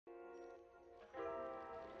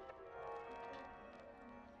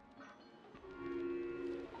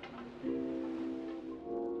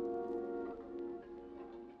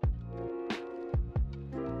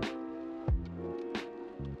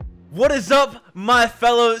What is up, my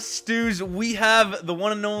fellow stews? We have the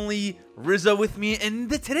one and only Rizzo with me, and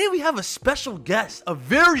today we have a special guest, a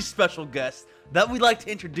very special guest that we'd like to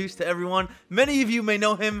introduce to everyone. Many of you may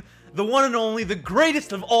know him, the one and only, the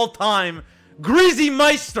greatest of all time,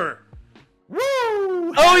 Greazymeister. Woo!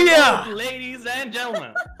 Oh yeah, ladies and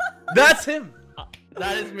gentlemen. That's him.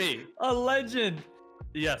 That is me. A legend.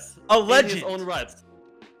 Yes. A legend. In his own rights.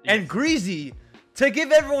 And Greazy, to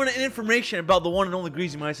give everyone information about the one and only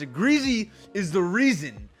Greazymeister, Greazy is the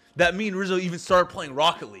reason that me and Rizzo even started playing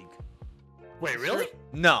Rocket League. Wait, really?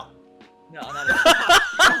 No. No, not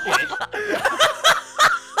okay.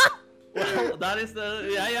 Well, that is the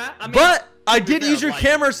yeah. I mean, But I did use your like,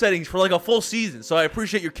 camera settings for like a full season, so I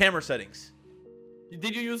appreciate your camera settings.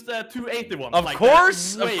 Did you use the 281? Of like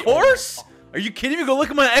course, that? of course. Are you kidding me? Go look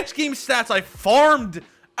at my X Games stats. I farmed,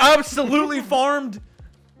 absolutely farmed.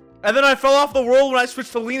 And then I fell off the world when I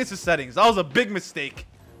switched to Linus's settings. That was a big mistake.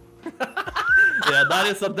 Yeah, that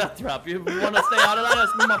is a death trap. You want to stay out of that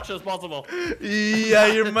as much as possible. Yeah,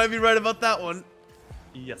 you might be right about that one.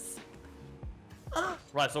 Yes.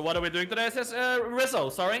 Right, so what are we doing today? It says Rizzo,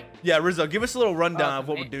 sorry. Yeah, Rizzo, give us a little rundown of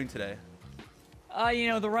what we're doing today. You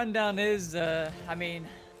know, the rundown is, I mean,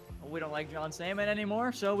 we don't like John Salmon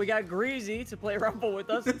anymore, so we got Greazy to play Rumble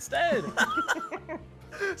with us instead.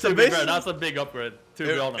 So basically, that's a big upgrade, to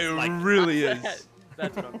be honest. It Like, really is.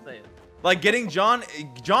 That's what I'm saying. Like getting John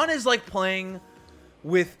is like playing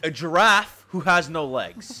with a giraffe who has no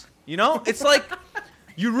legs. You know? It's like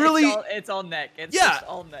you really it's all neck. It's yeah, just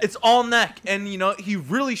all neck. it's all neck, and you know he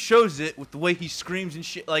really shows it with the way he screams and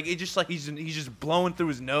shit. Like it just like he's just blowing through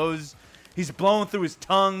his nose, he's blowing through his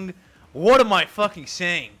tongue. What am I fucking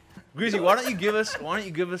saying? Greazy, why don't you give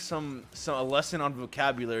us a lesson on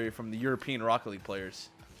vocabulary from the European Rocket League players?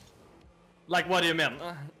 like, what do you mean?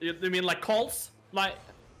 You mean like calls? Like,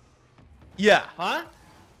 Yeah. huh?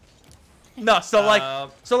 No, so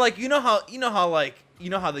like you know how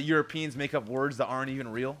the Europeans make up words that aren't even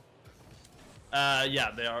real?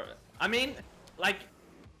 Yeah, they are. I mean, like,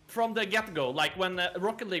 from the get-go, like when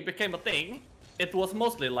Rocket League became a thing, it was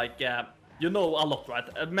mostly like, you know a lot,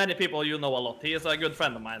 right? Many people you know a lot. He is a good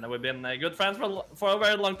friend of mine, and we've been good friends for a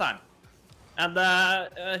very long time. And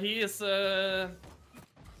he is,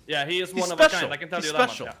 yeah, he is one of a kind. I can tell you that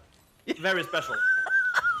much. Yeah. Very special.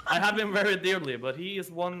 I have him very dearly, but he is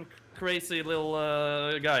one crazy little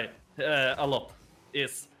guy. A lot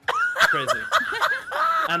is crazy.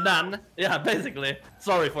 And then, yeah, basically,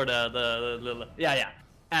 sorry for the little, yeah.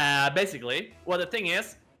 Basically, what the thing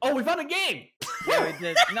is, oh, we found a game. Yeah, we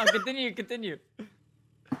did. No, continue.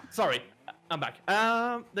 Sorry, I'm back.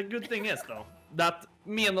 The good thing is though that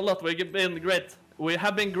me and the lot we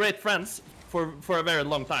have been great friends for a very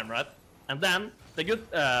long time, right? And then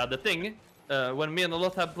the thing when me and the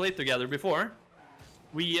lot have played together before,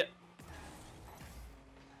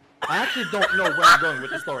 I actually don't know where I'm going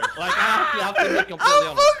with the story. Like, I actually have to be completely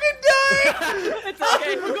honest. It's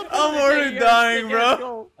okay. I'm already dying,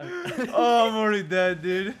 bro. Oh, I'm already dead,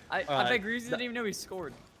 dude. I bet Greazy didn't even know he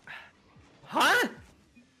scored. Huh?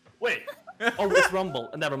 Wait. Oh, it's Rumble.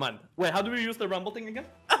 Never mind. Wait, how do we use the Rumble thing again?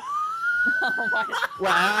 Oh my.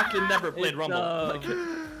 Well, I actually never played Rumble.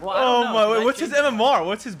 Well, Oh my, wait, what's his MMR?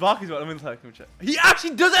 What's his Bakis about? Let me check. He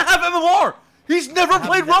actually doesn't have MMR! He's never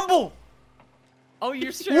played Rumble! Oh,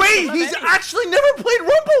 you're sure? Wait, he's actually never played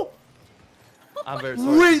Rumble! I'm very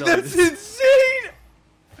sorry. Wait, that's insane!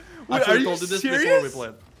 Wait, are you told you this serious? before we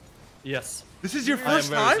played. Yes. This is your I am first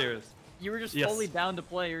very time? serious. You were just Yes. fully down to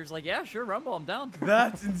play. You're just like, yeah, sure, Rumble, I'm down.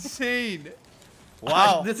 That's insane.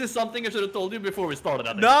 Wow. This is something I should have told you before we started.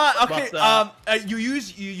 I think. Nah, okay, But,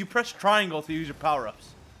 you press triangle to use your power-ups.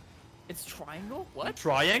 It's triangle? What?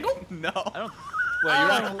 triangle? No. I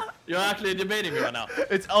don't. Wait, you're actually debating me right now.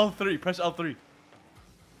 It's L3, press L3.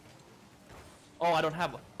 Oh, I don't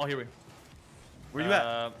have one. Oh, here we go. Where you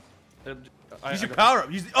at? Use your I power-up.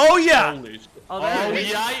 Oh yeah! Holy shit. Oh, Oh, there it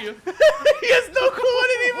is. yeah, you. He has no clue what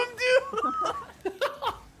any of them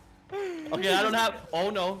do! Okay, I don't have. Oh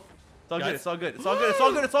no. It's all good, Guys. it's all good, it's all good, it's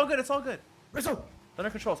all good, it's all good, it's all good. Rizzo. It's under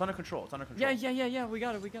control, it's under control, it's under control. Yeah, we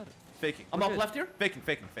got it. Faking. I'm We're up good. left here. Faking.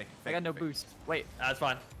 I got no boost. Wait. That's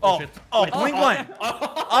fine. Oh, shit. oh, Wait. blink Oh, line.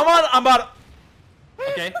 oh. I'm about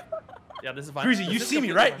Okay. Yeah, this is fine. Greazy, This you is see me,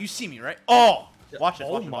 completely right? fine. You see me, right? Oh! Yeah. Watch this,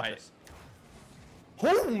 Oh watch this, my. watch this.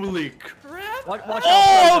 Holy crap! Watch Oh, out.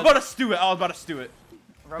 I was about to stew it, I was about to stew it.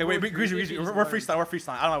 Okay, Rumble wait, with Greazy, is we're hard. freestyle, we're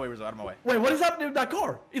freestyle. Out of my way, Rizzo, out of my way. Wait, what is happening with that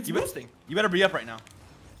car? It's boosting. You better be up right now.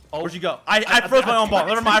 Oh. Where'd you go? I froze my own ball.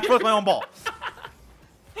 Never mind, I froze my own ball.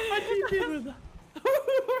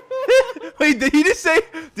 Wait, did he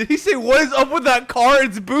say what is up with that car?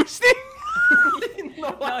 It's boosting?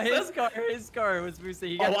 No, No, his car was boosted.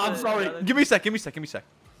 He got I'm sorry. Give me a sec. Give me a sec. Give me a sec.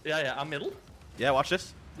 Yeah, I'm middle. Yeah, watch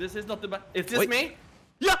this. This is not the bad. Is this Wait. me?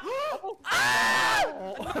 Yeah.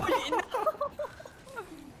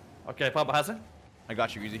 Okay, Papa has it. I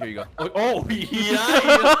got you, Greazy. Here you go. Oh yeah.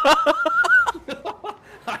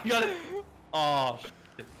 I got it. Oh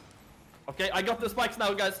shit. Okay, I got the spikes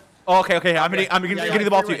now, guys. Oh, okay, okay. I'm Okay. getting Yeah, the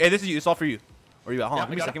ball you're to you. right. Hey, this is you. It's all for you. Where you at? Hold Yeah, on.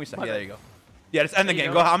 Give me a I sec. got Give me a sec. it. Yeah, there you go. Yeah, just end the There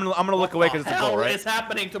game. you Go. go. I'm gonna look away because it's a goal, right? What is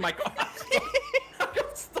happening to my car? I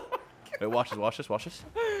got stuck. Wait, watch this. Watch this. Watch this.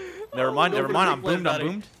 Never mind. Go Never for mind. the I'm big play, boomed. I'm buddy.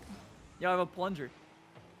 boomed. Yeah, I have a plunger.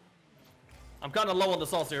 I'm kind of low on the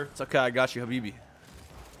sauce here. It's okay. I got you, Habibi.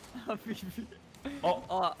 Oh,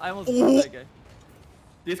 Oh, I almost Ooh. killed that guy.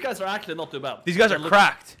 these guys are actually not too bad. These guys are They're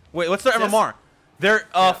cracked. Wait, what's their Yes. MMR? They're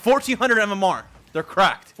 1400 MMR. They're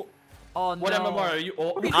cracked. Oh no. What MMR are you?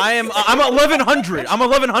 Oh. I'm 1100. I'm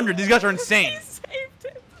 1100. These guys are insane. He saved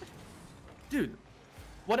it. Dude,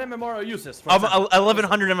 what MMR are you, Sizz? I'm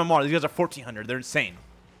 1100 MMR. These guys are 1400. They're insane.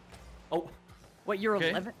 Oh, What, you're Okay.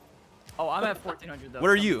 11? Oh, I'm at 1400 though. What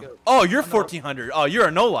are so I'm you? good. Oh, you're I'm a- 1400. Oh, you're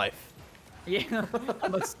a no life. Yeah,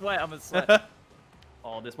 I'm a sweat. I'm a sweat.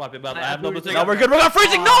 oh, this might be bad. I I have no booted particular. No, we're good. We're not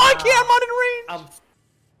freezing. No, I can't. I'm not in range.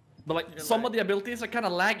 But like You're some like- of the abilities are kind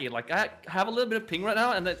of laggy. Like I have a little bit of ping right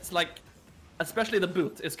now, and it's like, especially the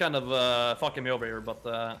boot is kind of fucking me over here. But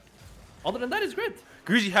other than that, it's great.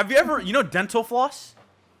 Greazy, have you ever, dental floss?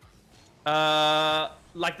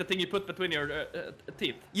 Like the thing you put between your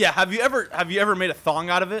teeth. Yeah. Have you ever made a thong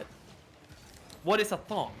out of it? What is a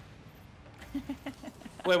thong?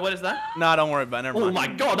 Wait, what is that? Nah, don't worry about it. Never Oh mind. my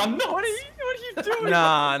god, I'm not. What are you doing?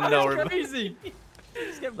 Nah, That no. was we're- crazy. You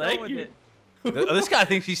just kept Thank going with you. it. This guy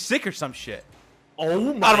thinks he's sick or some shit.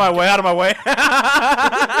 Oh my. Out of my way. Out of my way.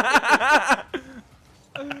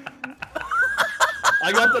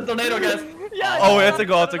 I got the tornado, guys. Yeah. Oh, it's a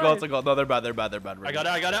goal. It's a goal. It's a goal. No, they're bad. They're bad. They're bad. I got it.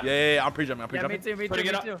 I got it. Yeah. I'm pre-jumping. I'm Yeah, me pre-jumping. too. Me too. Putting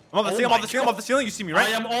it Me up. too. I'm off the Oh ceiling. I'm my off the ceiling. I'm off the ceiling. You see me, I right?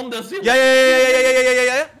 am on the ceiling.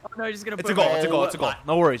 Yeah. Oh, no, you're just gonna. It's put a goal. it It's a back. goal. It's a goal.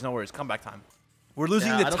 No worries. No worries. Comeback time. We're losing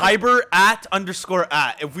Yeah, I the don't Tiber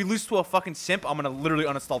 @_at. If we lose to a fucking simp, I'm gonna literally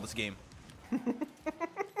uninstall this game.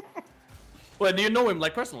 Wait, do you know him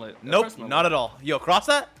like personally? Nope, Personally? not at all. Yo, cross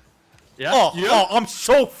that? Yeah. Oh, yeah. oh, I'm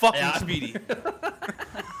so fucking Yeah. speedy.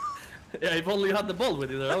 Yeah, if only you had the ball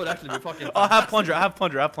with you there, that would actually be fucking. Oh, I have plunger. I have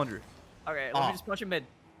plunger. I have plunger. Okay, let Oh. me just punch him mid.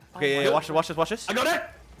 Okay, my yeah, God. watch this. Watch this. Watch this. I got it.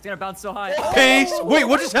 It's gonna bounce so high. Pace. Wait,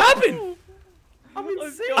 what just happened? I'm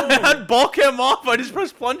Let's insane. go. I had ball cam off. I just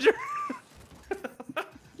pressed plunger.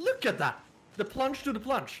 Look at that. The plunge to the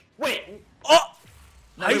plunge. Wait. Oh,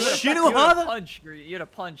 No, I you had a- shouldn't you had a have. punch. You had a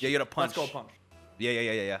punch. Yeah, you had a punch. Let's go punch. Yeah.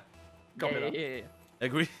 Copy yeah, that. yeah.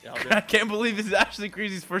 Agree. Yeah, I'll do I it. can't believe this is actually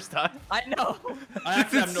Greazy's first time. I know. I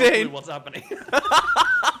actually have no insane. clue what's happening.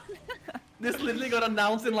 This literally got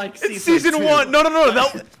announced in like It's season 2. 1.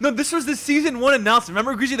 No. This was the season 1 announcement.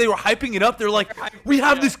 Remember, Greazy? They were hyping it up. They're like, we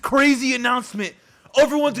have yeah. this crazy announcement.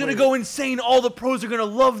 Everyone's gonna go insane. All the pros are gonna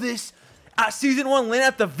love this. At season 1, land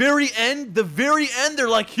at the very end. They're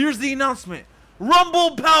like, here's the announcement: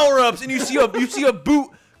 Rumble power-ups, and you see a boot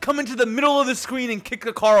come into the middle of the screen and kick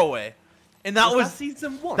the car away. And that was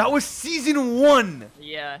season 1. that was season 1.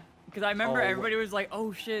 Yeah, because I remember Oh, everybody was like,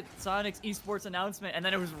 "Oh shit, Sonic's esports announcement," and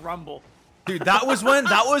then it was Rumble. Dude, that was when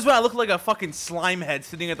I looked like a fucking slime head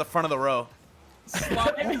sitting at the front of the row.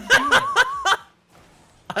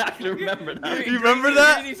 I actually remember that. You remember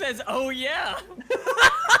that? He says, "Oh yeah."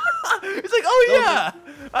 It's like, oh yeah,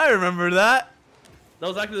 I remember that. That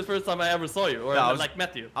was actually the first time I ever saw you, or Yeah, I was- like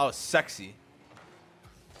met you. I was sexy.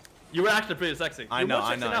 You were actually pretty sexy. I You're know, more I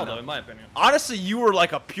sexy know, I now, know. though, in my opinion. Honestly, you were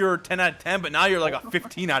like a pure 10 out of 10, but now you're like a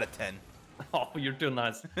 15 out of 10. Oh, you're too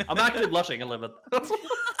nice. I'm actually blushing a little bit.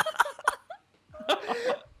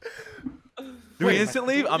 Do we instant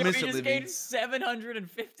leave? I'm Yo, instant he just leaving. gained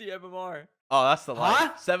 750 MMR. Oh, that's the life.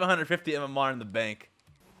 Huh? 750 MMR in the bank.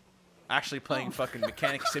 Actually playing fucking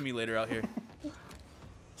mechanic simulator out here.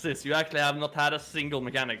 Sis, you actually have not had a single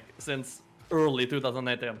mechanic since early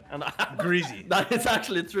 2018. And Greazy. that is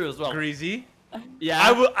actually true as well. Greazy. Yeah.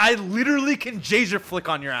 I literally can Jazer flick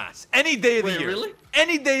on your ass any day of the Wait, year. really?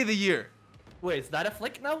 Any day of the year. Wait, is that a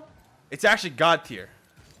flick now? It's actually God tier.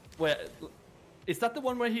 Wait, is that the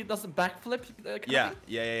one where he does a backflip? Kind Yeah. of thing?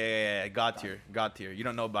 Yeah. God tier. God tier. You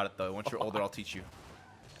don't know about it though. Once you're older, I'll teach you.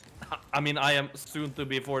 I mean, I am soon to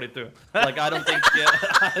be 42. Like, I don't think...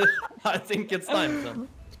 I think it's time, so.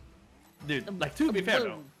 Dude, like, to be fair,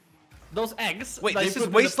 though. Those eggs... Wait, that this you is put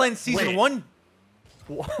in the- Wasteland Season Wait. 1?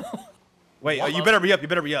 Wait, What? you better be up. You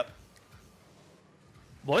better be up.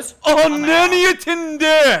 Boys? Oh, Nania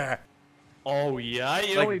Tinder! Oh, yeah?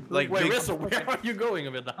 You... Like Wait, big- Rizzle, where are you going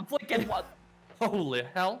with that? I'm flicking. What? Holy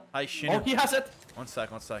hell. Hi, Shinu. Oh, he has it. One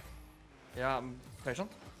sec, one sec. Yeah, I'm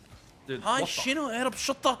patient. Dude, Hi, what the- Shinu. Erap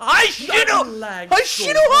shutta. Hi, Shinu. lagged Hi, so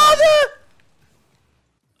Shinu. hard. Hada.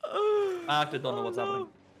 I actually don't know what's happening.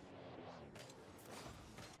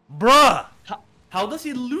 Bruh. How does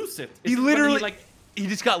he lose it? He Is it when literally, like... he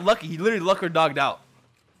just got lucky. He literally luck or dogged out.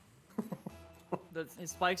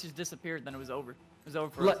 His spikes just disappeared, then it was over. It was over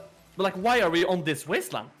for us. But like, why are we on this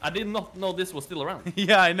wasteland? I did not know this was still around.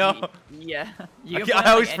 Yeah, I know. Yeah.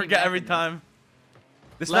 I always forget every time.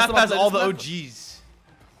 This Last map time I has played all this the map- OGs.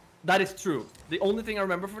 That is true. The only thing I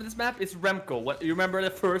remember for this map is Remco. What, you remember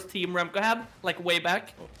the first team Remco had, like way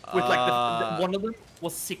back, with like one of them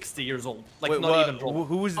was 60 years old, like Wait, not what, even drunk.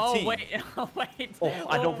 who was the Oh team? wait, oh wait. Oh,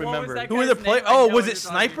 I don't What was remember. that Who were the guy's players? name? I Oh, know was what it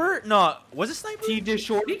you're talking Sniper? No, was it Sniper? TJ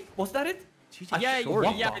Shorty, was that it? TJ Yeah, Shorty.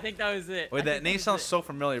 yeah, I think that was it. Wait, I that think name was sounds it. so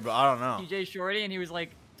familiar, but I don't know. TJ Shorty, and he was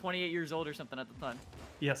like 28 years old or something at the time.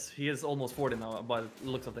 Yes, he is almost 40 now by the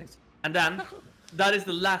looks of things. And then, that is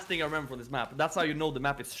the last thing I remember from this map. That's how you know the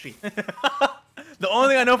map is shit. The only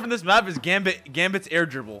thing I know from this map is Gambit's air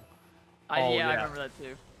dribble. Oh, Yeah, I yeah. remember that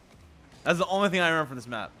too. That's the only thing I remember from this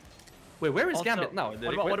map. Wait, where is Also, Gambit now?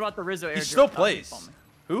 Did what about the Rizzo air He still dribble? plays.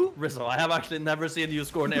 Who? Rizzo, I have actually never seen you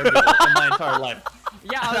score an air dribble in my entire life.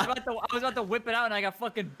 Yeah, I was about to whip it out, and I got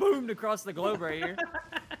fucking boomed across the globe right here.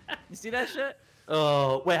 You see that shit?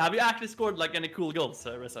 Wait, have you actually scored like any cool goals,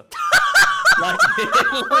 Rizzo? Like,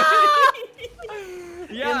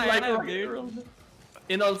 Yeah, I like, have, dude.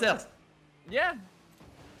 In RLCS. Yeah.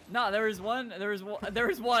 No, there was one. There was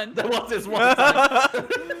one. There was this one time.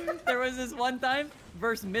 There was this one time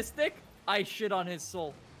versus Mystic. I shit on his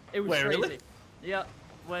soul. It was Wait, crazy. really? Yeah.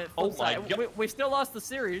 Went Oh full my side. God. We still lost the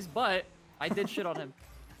series, but I did shit on him.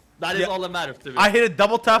 That is Yeah. all that matters to me. I hit a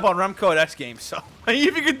double tap on Remco at X Games, so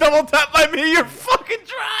if you can double tap by me, you're fucking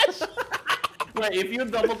trash. Wait, if you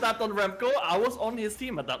double tapped on Remco, I was on his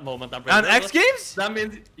team at that moment. I'm pretty On sure. X Games? That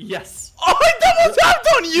means yes. Oh, I double tapped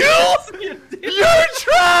on you! You did. You're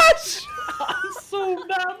trash! I'm so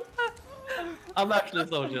mad. I'm actually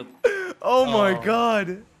so shit. Oh my Oh.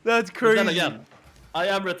 god, that's But crazy. then again, I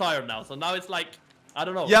am retired now, so now it's like, I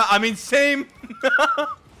don't know. Yeah, I mean, same.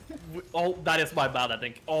 Oh, that is my bad, I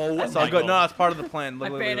think. Oh, That's my all good. God. No, it's part of the plan. I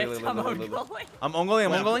Look, panicked. I'm look, look. ongoing. I'm ongoing,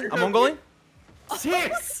 I'm Well, ongoing, I'm ongoing.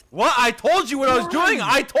 Six! What? I told you what I was doing.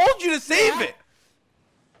 I told you to save it.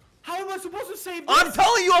 How am I supposed to save this? I'm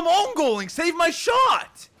telling you I'm ongoing. Save my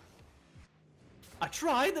shot. I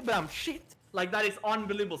tried, but I'm shit. Like, that is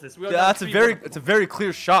unbelievable, sis. We are Yeah, down that's a 3-1. it's a very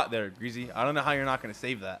clear shot there, Greasy. I don't know how you're not gonna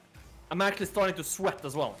save that. I'm actually starting to sweat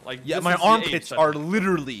as well. Like, Yeah, this my is the armpits age are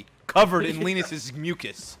literally covered in Linus's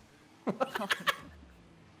mucus.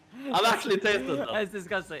 I've actually tasted them. That's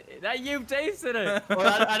disgusting. That you've tasted it.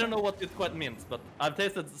 Well, I don't know what it quite means, but I've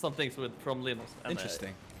tasted some things from Linus. and,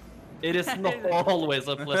 Interesting. It is not always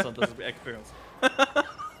a pleasant experience.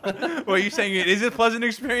 What are you saying? It is a pleasant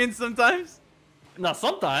experience sometimes? Now,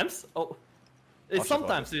 sometimes, Watch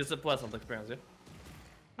sometimes it's a pleasant experience, yeah?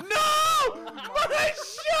 No! My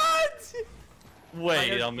shot!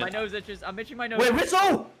 Wait a My minute. nose itches. I'm itching my nose. Wait,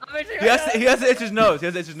 Rizzo! I'm itching He my has nose. he has to itch his nose. He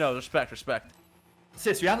has to itch his nose. Respect, respect.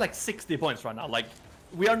 Sis, you have like 60 points right now. Like,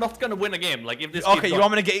 we are not gonna win a game. Like, if this Okay, keeps you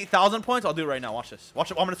want me to get 8,000 points? I'll do it right now. Watch this.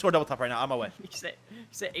 Watch it. I'm gonna score double tap right now. On my way. You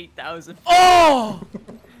said 8,000. Oh!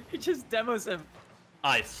 He just demos him.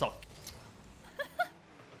 I suck.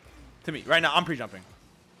 To me, right now. I'm pre-jumping.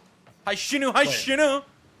 Hi Shinu. Hi Wait. Shinu.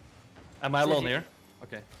 Am I alone Sis, here?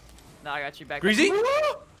 Okay. No, I got you back. Greasy?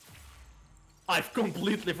 I've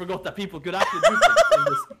completely forgot that people could actually do things in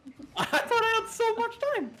this. I thought I had so much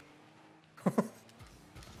time.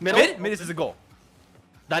 Middle? Mid is a goal.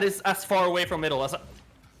 That is as far away from middle as I...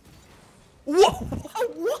 What?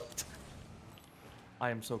 What? I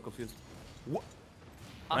am so confused. What?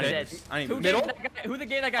 I'm I need dead. this. I need Who this. Middle? gave that guy, who the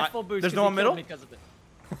gave that guy full boost? there's 'cause no he one middle? killed me because of it.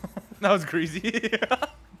 That was Greasy.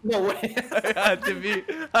 No way. I had to be.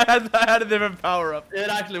 I had a different power up. It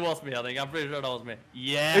actually was me, I think. I'm pretty sure that was me.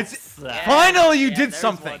 Yes. It's Yeah. finally you Yeah, did there's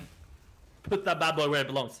something. one. Put that bad boy where it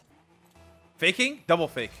belongs. Faking? Double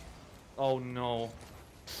fake. Oh no.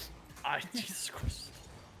 Jesus Christ.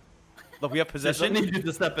 Look, we have I possession. need you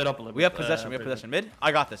to step it up a little bit. We have possession. We have possession. Mid.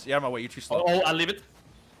 I got this. Yeah, on my way. You're too slow. Oh, I'll leave it.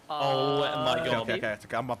 Oh my Okay, God. okay, okay. It's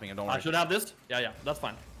okay. I'm bumping it. Don't I worry. should have this. Yeah, that's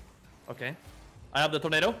fine. Okay. I have the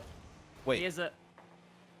tornado. He Wait, is a.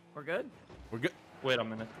 We're good. we're good. Wait a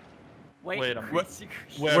minute. Wait. Wait a minute. Greasy.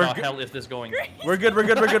 Where We're the good. hell is this going? We're good. We're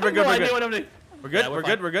good. We're good. We're good. No We're idea good. what I'm doing. We're good. Yeah, we're We're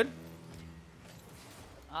fine. good. We're good.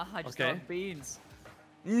 Ah, I just Okay. love beans.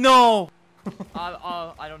 No.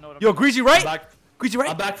 I don't know what I'm Yo, Greasy I'm right. back. Greasy I'm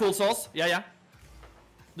right. back full sauce. Yeah.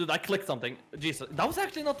 Dude, I clicked something. Jesus, that was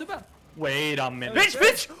actually not too bad. Wait a minute. Bitch,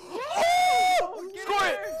 bitch. Oh! Score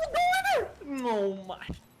it! No my.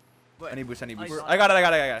 I need boost. I need boost. Nice. I got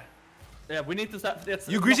it. Yeah, we need to start.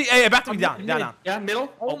 You greasy. Hey, back to me. Down. Yeah,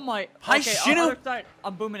 middle. Oh my. Hi, Okay, Shino. other side.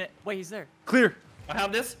 I'm booming it. Wait, he's there. Clear. I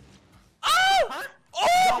have this. Oh! That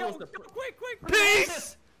Oh! was the- Quick.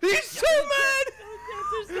 Peace! He's so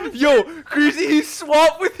mad! Yo, Greasy, he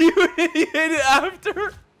swapped with you and he hit it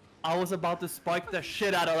after. I was about to spike the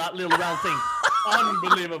shit out of that little round thing.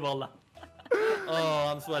 Unbelievable. Oh,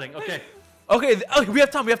 I'm sweating. Okay. Okay, we have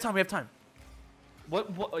time.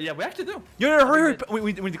 What? Yeah, we actually do. Yo, no, hurry.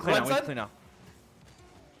 We need to clean now.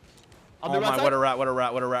 On Oh the my, right side? what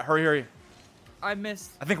a rat. Hurry. I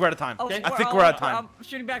missed. I think we're out of time. Oh, Okay. I think we're out of time. I'm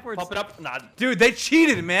shooting backwards. Pop it up. Nah. Dude, they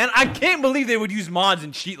cheated, man. I can't believe they would use mods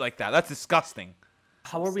and cheat like that. That's disgusting.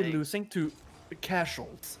 How are we Insane. losing to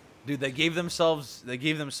casuals? Dude, they gave themselves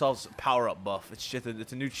power-up buff.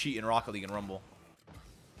 It's a new cheat in Rocket League and Rumble.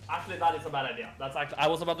 Actually, that is a bad idea. That's actually. I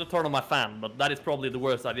was about to turn on my fan, but that is probably the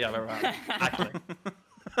worst idea I've ever had. Actually.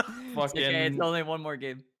 Fucking Okay, it's only one more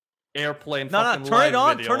game. airplane. No, fucking turn it live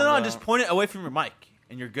on. video Turn it on. the- Just point it away from your mic,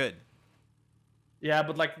 and you're good. Yeah,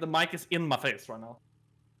 but like the mic is in my face right now.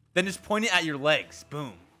 Then just point it at your legs.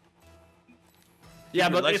 Boom. Yeah,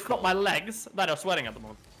 your but legs it's not my legs that are sweating at the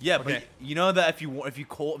moment. Yeah, Okay. but you know that if you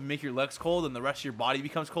make your legs cold and the rest of your body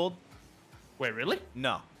becomes cold? Wait, really?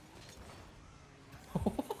 No.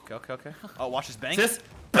 Okay. Oh, watch this bang. Sis?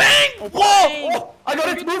 Bang! Oh, Whoa! bang! Oh, I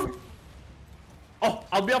got it. Move. Oh,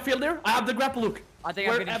 I'll be upfield there. I have the grapple hook. I think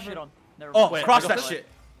I'm getting Wherever- shit on. Never Oh, mind. Wait, cross I got that it. shit.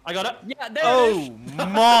 I got it. Yeah, there it Oh is.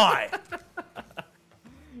 my!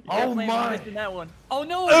 Oh Definitely my. missing that one. Oh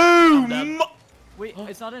no! Oh dead. my! Wait,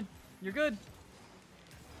 it's not in. You're good.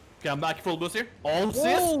 Okay, I'm back full boost here. Oh, sis.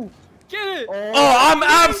 Whoa! Get it! Oh, I'm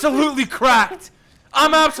absolutely cracked.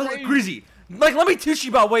 I'm absolutely greasy. Like, let me teach you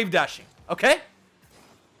about wave dashing, okay?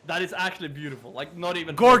 That is actually beautiful. Like, not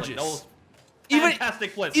even Gorgeous. That was Even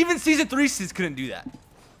fantastic place. even season 3 Sizz couldn't do that.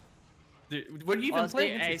 Dude, were you even Honestly,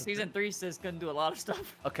 playing? hey, season 3 says couldn't do a lot of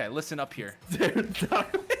stuff. Okay, listen up here. Dude,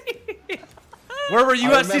 Where were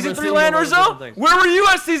you I at remember season 3 seeing land, a lot of Rizzo? different things. Where were you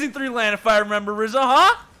at season 3 land, if I remember, Rizzo,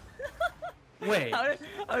 huh? Wait. I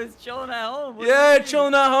was chilling at home. What Yeah, do you mean?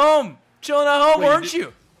 chilling at home. Chilling at home, Wait, weren't did-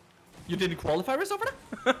 you? You didn't qualify this over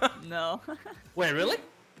there? No. Wait, really?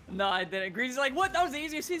 No, I didn't. Greasy's like, what? That was the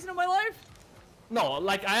easiest season of my life? No,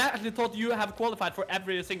 like I actually thought you have qualified for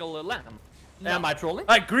every single land. No. Am I trolling?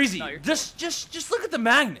 Alright, Greasy, No, you're just look at the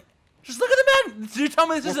magnet. Just look at the magnet. So you're telling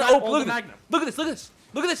me this What's isn't that open? on Look the at magnet? this. Look at this. Look at this.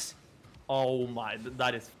 Look at this. Oh my,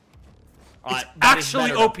 that is. Alright, It's that is actually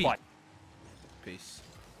better than OP. fight. Peace.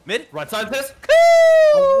 Mid. Right side this.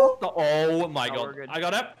 Cool. Oh my Oh, god. we're good. I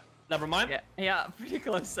got it. Never mind. Yeah, pretty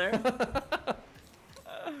close there.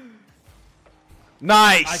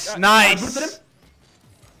 Nice. I boosted him. Nice.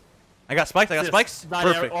 I got spiked. I got Sis, spikes. that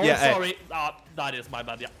Perfect. Oh, Yeah. hey. sorry. That is my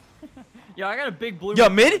bad. Yeah. Yo, I got a big blue. Yo,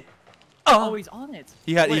 mid. Oh, Oh. he's on it.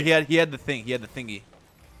 He had Wait. he had the thing. He had the thingy.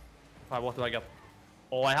 Alright, what do I get?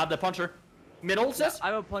 Oh, I have the puncher. Middle, sis? I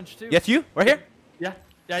have a punch too. Yes, you right here. Yeah.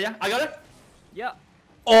 Yeah. I got it. Yeah.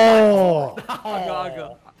 Oh. I'll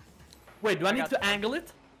go. Wait, do I need got to angle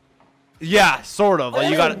it? Yeah, sort of.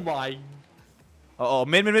 Like, you got Oh it. my. Oh,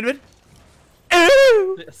 mid.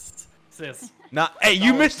 Ew. Sis. Nah, hey,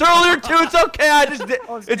 you missed earlier too. It's okay. I just did.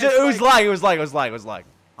 Oh, it's It was spikes. lag. It was lag.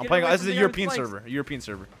 I'm Get playing. away This is from a the European other spikes. server. European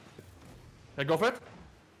server. Okay, go for it.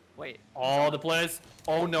 Wait. Oh, the plays.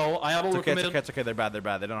 Oh no, I have It's okay. overcommitted. It's okay. They're bad. They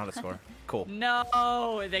don't know how to score. Cool.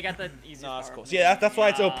 No, they got the easy. No, that's power. cool. So yeah, that's why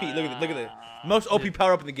it's OP. Look at it. Most OP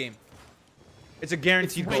power up in the game. It's a It's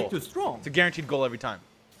guaranteed way goal. too strong. It's a guaranteed goal every time.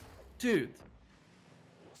 Dude.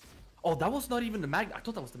 Oh, that was not even the magnet. I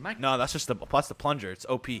thought that was the magnet. No, that's just the plunger. It's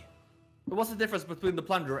OP. What's the difference between the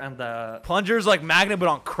plunger and the... Plunger's like magnet but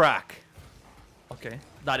on crack. Okay,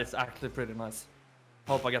 that is actually pretty nice.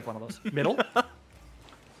 Hope I get one of those. Middle?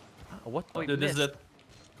 What? Oh, you Dude, this is missed. it.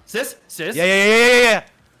 Sis? Sis? Yeah.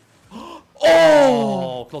 Oh!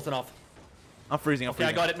 Oh, close enough. I'm freezing. I'm Okay, I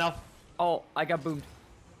freezing. got it now. Oh, I got boomed.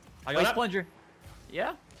 I Wait, got it. plunger.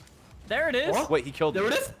 Yeah. There it is. What? Wait, he killed There me.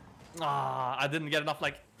 it is. Ah, I didn't get enough,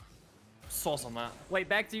 like, sauce on that. Wait,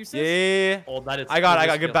 back to you, sis. Yeah. Oh, that is... I got.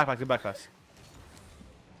 really Good back. Good back, class.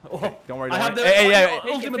 Oh, Don't worry. I Don't have worry. the Hey, yeah. Fake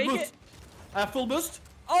it, ultimate fake boost. it. I have full boost.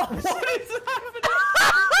 Oh, What is happening?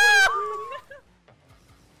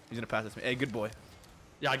 He's gonna pass this to me. Hey, good boy.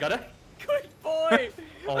 Yeah, I got it. good boy.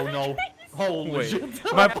 Oh no. Holy Wait.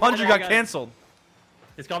 shit. My plunger got got it. canceled.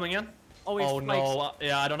 It's coming in. Oh, he's Oh no.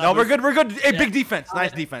 Yeah, I don't No, have we're boost. good. We're good. Hey, Yeah. big defense.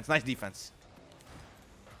 Nice Okay. defense. Nice defense.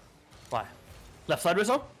 Why? Left side,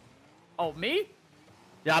 Rizzo? Oh, me?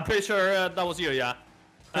 Yeah, I'm pretty sure that was you, yeah.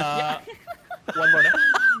 Yeah. One more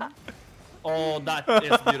now. Oh, that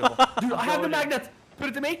is beautiful. Dude, I have the magnet. Put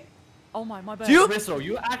it to me. Oh my bad. Do you? Rizzo,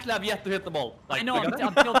 you actually have yet to hit the ball. Like, I know, we I'm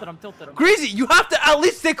got it? tilted, I'm tilted. Greasy, you have to at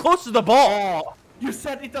least stay close to the ball. Oh, you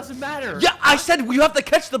said it doesn't matter. Yeah, I said you have to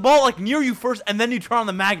catch the ball like near you first, and then you turn on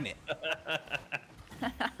the magnet.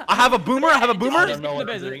 I have a boomer. I have a I boomer. don't know what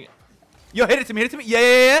I'm doing. Yo, hit it to me. Hit it to me.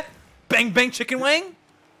 Yeah. Bang, bang, chicken wing.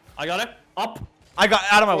 I got it. Up. I got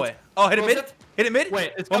out of my way. Oh, hit it Close mid. it. Hit it mid.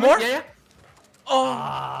 Wait, it's one coming. more. Yeah. Oh.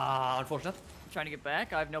 Ah, unfortunate. I'm trying to get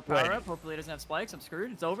back. I have no power up. Hopefully it doesn't have spikes. I'm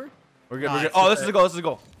screwed. It's over. We're good. Nah, We're good. it's Oh, this okay. is a goal. This is a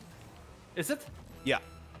goal. Is it? Yeah.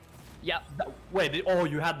 Yeah. Wait, oh,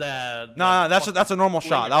 you had the... No, that's a normal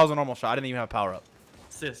shot. That was a normal shot. I didn't even have power up.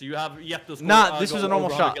 Sis, you have yet to score. Nah, this was go a normal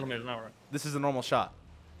over shot. 100 kilometers an hour. This is a normal shot.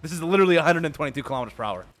 This is literally 122 kilometers per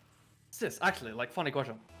hour. Sis, actually, like, funny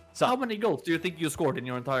question. So, How many goals do you think you scored in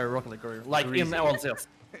your entire Rocket League career? Like, in Greasy. RLCS?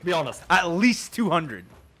 Be honest. at least 200.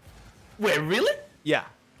 Wait, really? Yeah.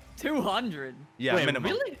 200. Yeah, Wait,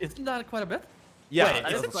 minimum. really? Isn't that quite a bit? Yeah, Wait,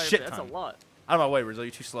 That it's is a quite a shit bit. That's ton. a lot. Out of my way, Rizzo.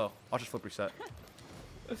 You're too slow. Watch this flip reset.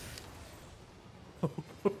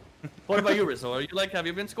 What about you, Rizzo? Are you like, have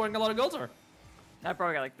you been scoring a lot of goals, or? I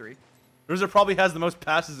probably got like 3. Rizzo probably has the most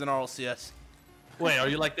passes in RLCS. Wait, are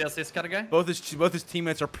you like the assist kind of guy? Both his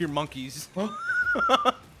teammates are pure monkeys.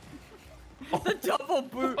 The double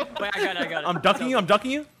boot. Wait, I got it. I'm ducking you. I'm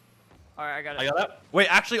ducking you. All right, I got it. I got that. Wait,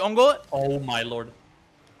 actually, on goal it. Oh my lord.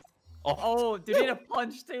 Oh, dude, he had a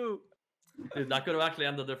punch too. Dude, that could have actually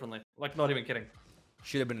ended differently. Like, not even kidding.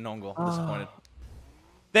 Should have been an own goal. I'm disappointed.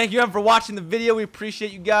 Thank you, everyone, for watching the video. We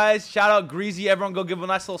appreciate you guys. Shout out Greasy. Everyone go give a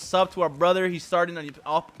nice little sub to our brother. He's starting on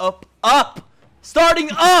starting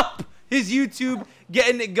up his YouTube,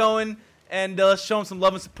 getting it going, and show him some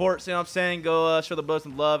love and support. So, you know what I'm saying? Go show the brothers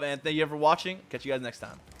some love, and thank you for watching. Catch you guys next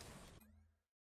time.